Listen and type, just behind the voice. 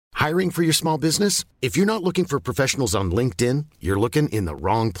Hiring for your small business? If you're not looking for professionals on LinkedIn, you're looking in the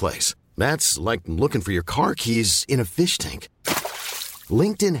wrong place. That's like looking for your car keys in a fish tank.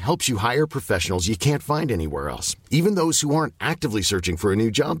 LinkedIn helps you hire professionals you can't find anywhere else, even those who aren't actively searching for a new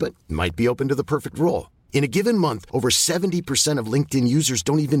job but might be open to the perfect role. In a given month, over 70% of LinkedIn users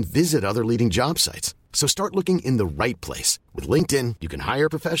don't even visit other leading job sites. So start looking in the right place. With LinkedIn, you can hire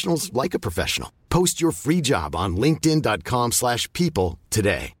professionals like a professional. Post your free job on linkedin.com/people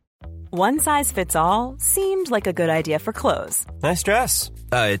today. One size fits all seemed like a good idea for clothes. Nice dress.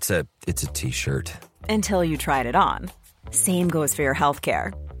 It's a t-shirt. Until you tried it on. Same goes for your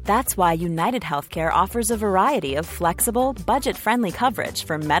healthcare. That's why United Healthcare offers a variety of flexible, budget-friendly coverage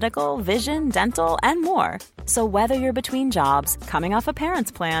for medical, vision, dental, and more. So whether you're between jobs, coming off a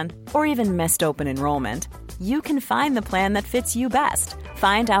parent's plan, or even missed open enrollment, you can find the plan that fits you best.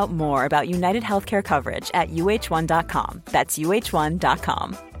 Find out more about United Healthcare coverage at uh1.com. That's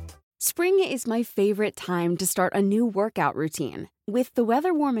uh1.com. Spring is my favorite time to start a new workout routine. With the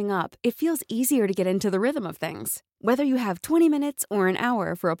weather warming up, it feels easier to get into the rhythm of things. Whether you have 20 minutes or an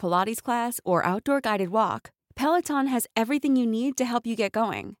hour for a Pilates class or outdoor guided walk, Peloton has everything you need to help you get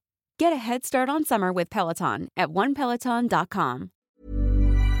going. Get a head start on summer with Peloton at onepeloton.com.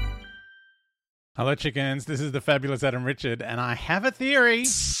 Hello, chickens. This is the fabulous Adam Richard, and I have a theory.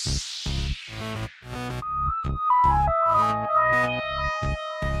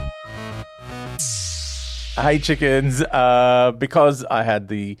 Hey, chickens. Because I had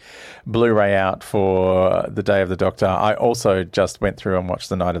the Blu-ray out for the Day of the Doctor, I also just went through and watched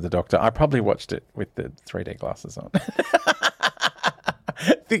The Night of the Doctor. I probably watched it with the 3D glasses on.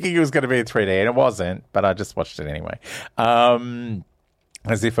 Thinking it was going to be in 3D, and it wasn't, but I just watched it anyway.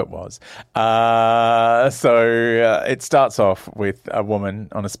 As if it was. So it starts off with a woman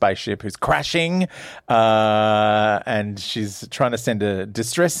on a spaceship who's crashing, and she's trying to send a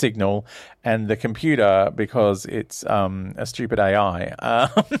distress signal, and the computer, because it's a stupid AI,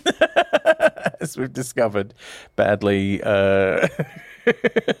 as we've discovered, badly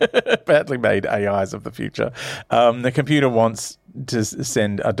made AIs of the future. The computer wants to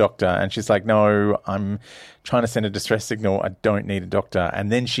send a doctor, and she's like, no, I'm trying to send a distress signal. I don't need a doctor.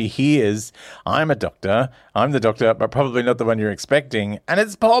 And then she hears, I'm the doctor, but probably not the one you're expecting. And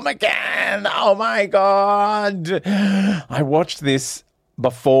it's Paul McGann. Oh my God. I watched this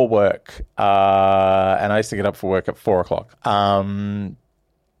before work, and I used to get up for work at 4:00.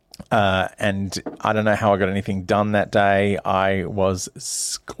 And I don't know how I got anything done that day. I was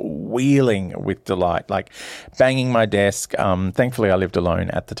squealing with delight, like banging my desk. Thankfully, I lived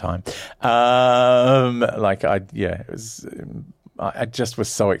alone at the time. I just was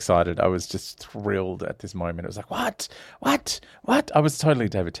so excited. I was just thrilled at this moment. It was like, what? I was totally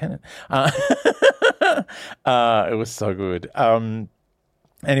David Tennant. It was so good.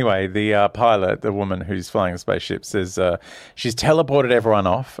 Anyway, the pilot, the woman who's flying the spaceship, says she's teleported everyone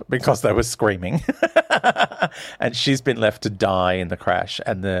off because they were screaming. And she's been left to die in the crash.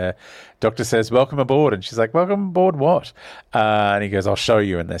 And the doctor says, welcome aboard. And she's like, welcome aboard what? And he goes, I'll show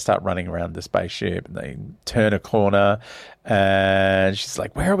you. And they start running around the spaceship. And they turn a corner. And she's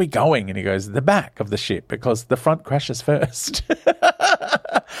like, where are we going? And he goes, the back of the ship, because the front crashes first.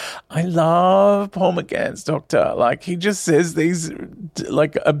 I love Paul McGann's Doctor. Like, he just says these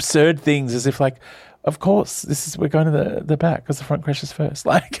like absurd things as if like, of course, we're going to the back because the front crashes first.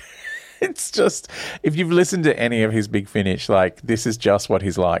 Like, it's just, if you've listened to any of his Big Finish, like, this is just what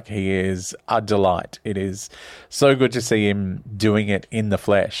he's like. He is a delight. It is so good to see him doing it in the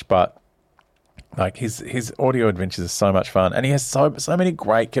flesh, but like his audio adventures are so much fun, and he has so many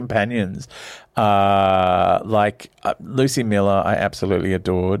great companions. Lucy Miller, I absolutely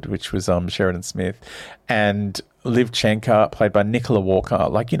adored, which was Sheridan Smith, and Liv Chenka, played by Nicola Walker,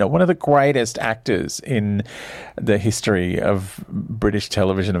 like, you know, one of the greatest actors in the history of British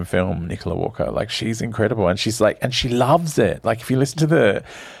television and film. Nicola Walker, like, she's incredible, and she's like, and she loves it. Like, if you listen to the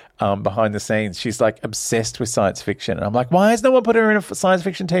behind the scenes, she's like obsessed with science fiction. And I'm like, why has no one put her in a science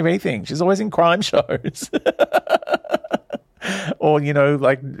fiction TV thing? She's always in crime shows. Or, you know,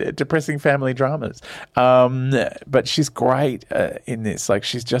 like depressing family dramas. But she's great in this. Like,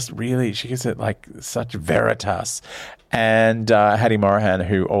 she's just really, she gives it like such veritas. And Hattie Morahan,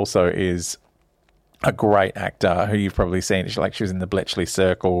 who also is a great actor, who you've probably seen. She was in the Bletchley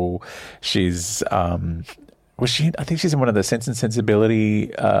Circle. She's I think she's in one of the Sense and Sensibility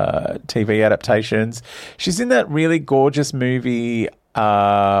TV adaptations. She's in that really gorgeous movie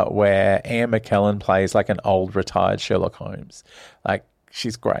where Ian McKellen plays like an old retired Sherlock Holmes. Like,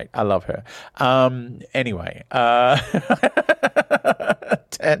 she's great. I love her. Anyway,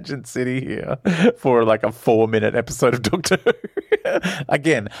 Tangent City here for like a 4-minute episode of Doctor Who.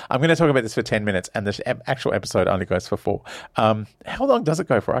 Again, I'm going to talk about this for 10 minutes and the actual episode only goes for 4. How long does it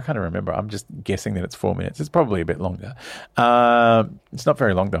go for? I can't remember. I'm just guessing that it's 4 minutes. It's probably a bit longer. It's not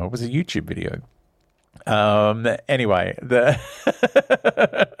very long though. It was a YouTube video. Anyway, they're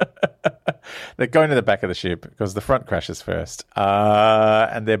going to the back of the ship because the front crashes first,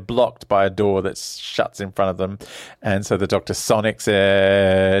 and they're blocked by a door that shuts in front of them, and so the Doctor sonics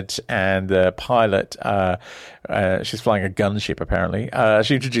it, and the pilot, she's flying a gunship apparently.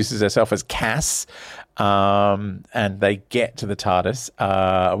 She introduces herself as Cass. And they get to the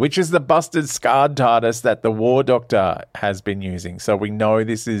TARDIS, which is the busted, scarred TARDIS that the War Doctor has been using. So we know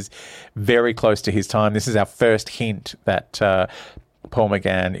this is very close to his time. This is our first hint that Paul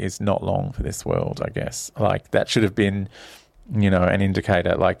McGann is not long for this world, I guess. Like, that should have been, an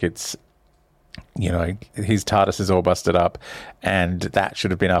indicator. Like, it's, his TARDIS is all busted up, and that should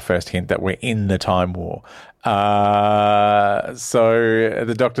have been our first hint that we're in the Time War. So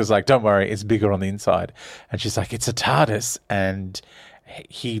the Doctor's like, don't worry, it's bigger on the inside. And she's like, it's a TARDIS. And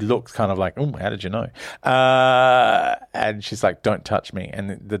he looks kind of like, oh, how did you know? And she's like, don't touch me.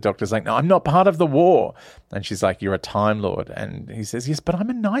 And the Doctor's like, no, I'm not part of the war. And she's like, you're a Time Lord. And he says, yes, but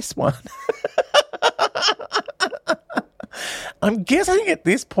I'm a nice one. I'm guessing at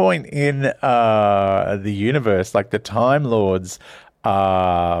this point in the universe, like, the Time Lords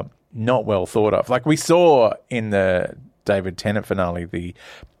are not well thought of. Like, we saw in the David Tennant finale,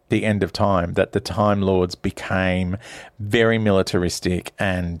 the end of time, that the Time Lords became very militaristic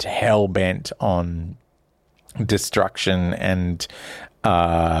and hell-bent on destruction and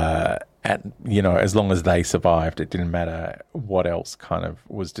as long as they survived, it didn't matter what else kind of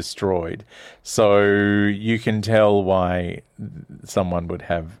was destroyed. So you can tell why someone would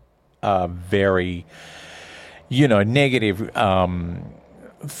have a very, negative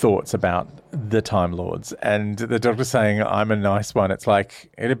thoughts about the Time Lords. And the Doctor's saying, I'm a nice one. It's like,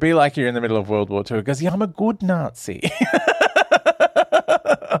 it'd be like you're in the middle of World War II. He goes, yeah, I'm a good Nazi.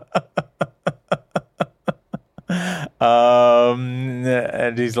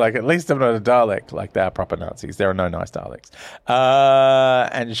 And he's like, at least I'm not a Dalek. Like, they are proper Nazis. There are no nice Daleks.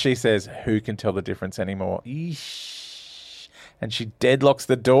 And she says, who can tell the difference anymore? Eesh. And she deadlocks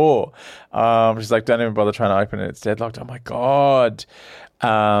the door. She's like, don't even bother trying to open it. It's deadlocked. Oh, my God.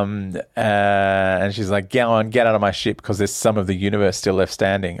 And she's like, go on, get out of my ship because there's some of the universe still left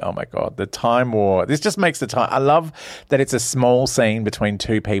standing. Oh, my God. The Time War. This just makes the time. I love that it's a small scene between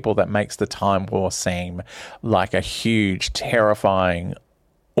two people that makes the Time War seem like a huge, terrifying,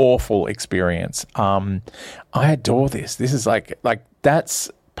 awful experience. I adore this. This is like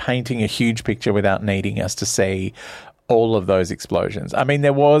that's painting a huge picture without needing us to see all of those explosions. I mean,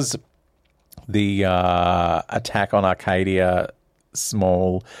 there was the attack on Arcadia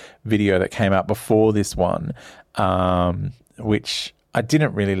small video that came out before this one, which I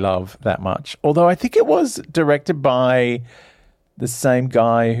didn't really love that much. Although I think it was directed by the same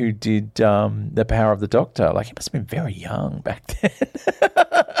guy who did The Power of the Doctor. Like, he must have been very young back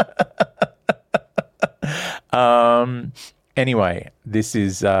then. Anyway, this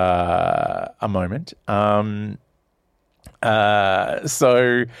is a moment.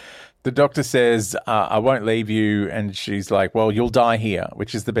 So the Doctor says, I won't leave you. And she's like, well, you'll die here,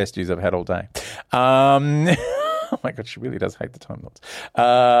 which is the best news I've had all day. Oh, my God, she really does hate the Time Lords.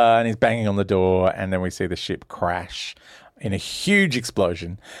 And he's banging on the door, and then we see the ship crash in a huge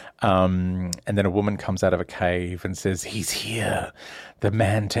explosion. And then a woman comes out of a cave and says, he's here, the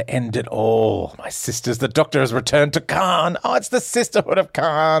man to end it all. My sisters, the Doctor has returned to Khan. Oh, it's the Sisterhood of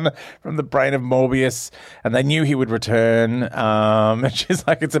Khan from the brain of Morbius. And they knew he would return. And she's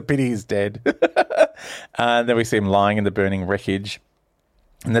like, it's a pity he's dead. And then we see him lying in the burning wreckage.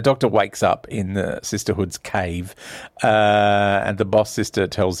 And the Doctor wakes up in the Sisterhood's cave, and the boss sister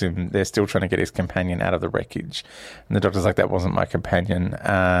tells him they're still trying to get his companion out of the wreckage. And the Doctor's like, that wasn't my companion.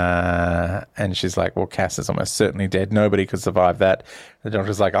 And she's like, well, Cass is almost certainly dead. Nobody could survive that. The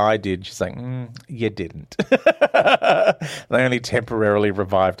Doctor's like, I did. She's like, you didn't. They only temporarily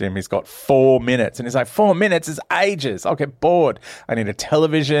revived him. He's got 4 minutes. And he's like, 4 minutes is ages. I'll get bored. I need a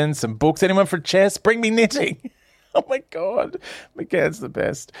television, some books. Anyone for chess? Bring me knitting. Oh, my God. McGann's the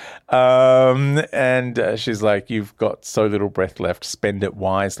best. And she's like, you've got so little breath left. Spend it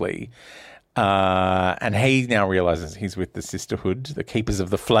wisely. And he now realizes he's with the Sisterhood, the Keepers of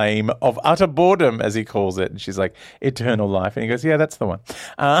the Flame of Utter Boredom, as he calls it. And she's like, eternal life. And he goes, yeah, that's the one.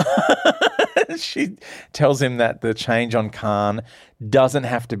 She tells him that the change on Khan doesn't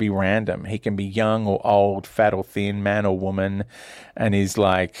have to be random. He can be young or old, fat or thin, man or woman. And he's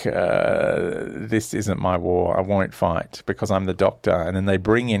like, this isn't my war. I won't fight because I'm the doctor. And then they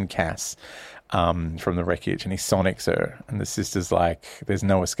bring in Cass from the wreckage and he sonics her. And the sister's like, there's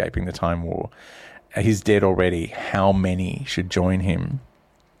no escaping the Time War. He's dead already. How many should join him?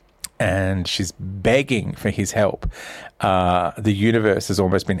 And she's begging for his help. The universe has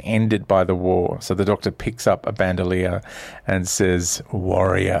almost been ended by the war. So the doctor picks up a bandolier and says,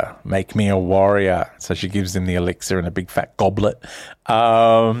 warrior, make me a warrior. So she gives him the elixir in a big fat goblet.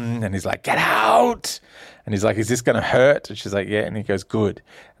 And he's like, get out. And he's like, is this going to hurt? And she's like, yeah. And he goes, good.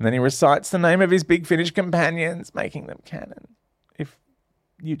 And then he recites the name of his big Finnish companions, making them canon. If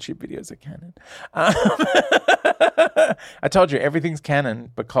YouTube videos are canon. I told you, everything's canon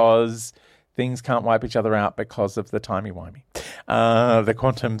because things can't wipe each other out because of the timey-wimey. The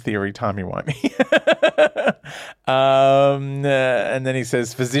quantum theory timey-wimey. And then he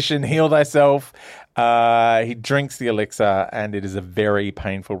says, physician, heal thyself. He drinks the elixir and it is a very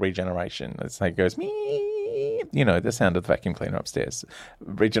painful regeneration. It's like it goes, mee, you know, the sound of the vacuum cleaner upstairs.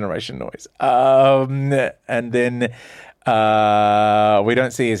 Regeneration noise. And then we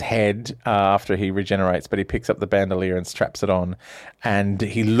don't see his head after he regenerates, but he picks up the bandolier and straps it on, and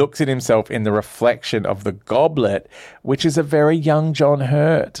he looks at himself in the reflection of the goblet, which is a very young John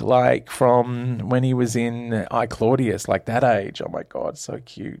Hurt, like from when he was in I, Claudius, like that age. Oh my God, so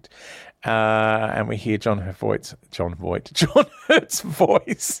cute. And we hear John Hurt's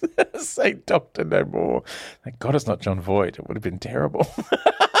voice say, Doctor, no more. Thank God it's not John Voight. It would have been terrible.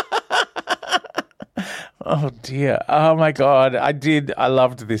 Oh dear. Oh my God. I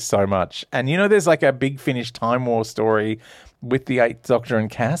loved this so much. And you know, there's like a big Finnish Time War story with the Eighth Doctor and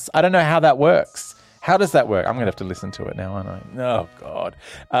Cass. I don't know how that works. How does that work? I'm going to have to listen to it now, aren't I? Oh, God.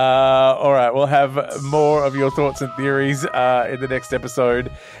 All right. We'll have more of your thoughts and theories in the next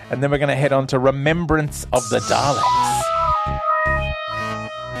episode. And then we're going to head on to Remembrance of the Daleks.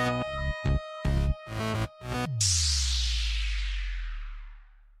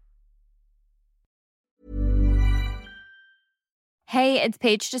 Hey, it's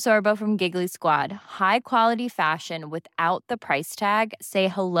Paige DeSorbo from Giggly Squad. High quality fashion without the price tag. Say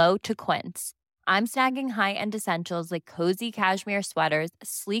hello to Quince. I'm snagging high-end essentials like cozy cashmere sweaters,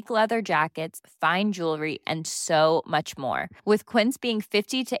 sleek leather jackets, fine jewelry, and so much more. With Quince being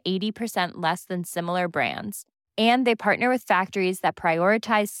 50 to 80% less than similar brands. And they partner with factories that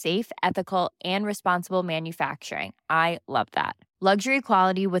prioritize safe, ethical, and responsible manufacturing. I love that. Luxury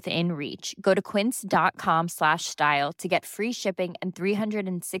quality within reach. Go to quince.com/style to get free shipping and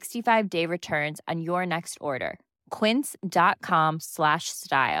 365-day returns on your next order.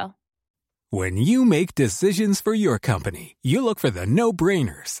 Quince.com/style. When you make decisions for your company, you look for the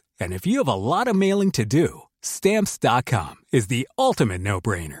no-brainers. And if you have a lot of mailing to do, Stamps.com is the ultimate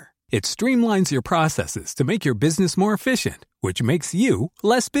no-brainer. It streamlines your processes to make your business more efficient, which makes you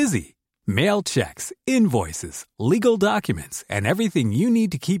less busy. Mail checks, invoices, legal documents, and everything you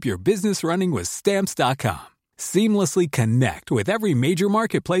need to keep your business running with Stamps.com. Seamlessly connect with every major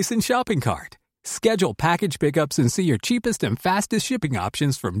marketplace and shopping cart. Schedule package pickups and see your cheapest and fastest shipping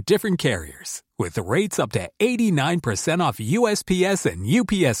options from different carriers. With rates up to 89% off USPS and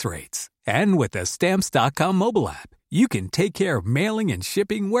UPS rates. And with the Stamps.com mobile app, you can take care of mailing and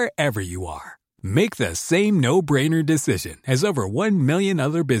shipping wherever you are. Make the same no-brainer decision as over 1 million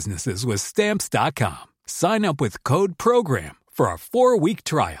other businesses with Stamps.com. Sign up with code PROGRAM for a 4-week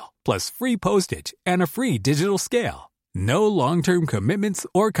trial, plus free postage and a free digital scale. No long-term commitments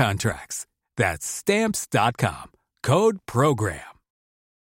or contracts. That's Stamps.com. Code PROGRAM.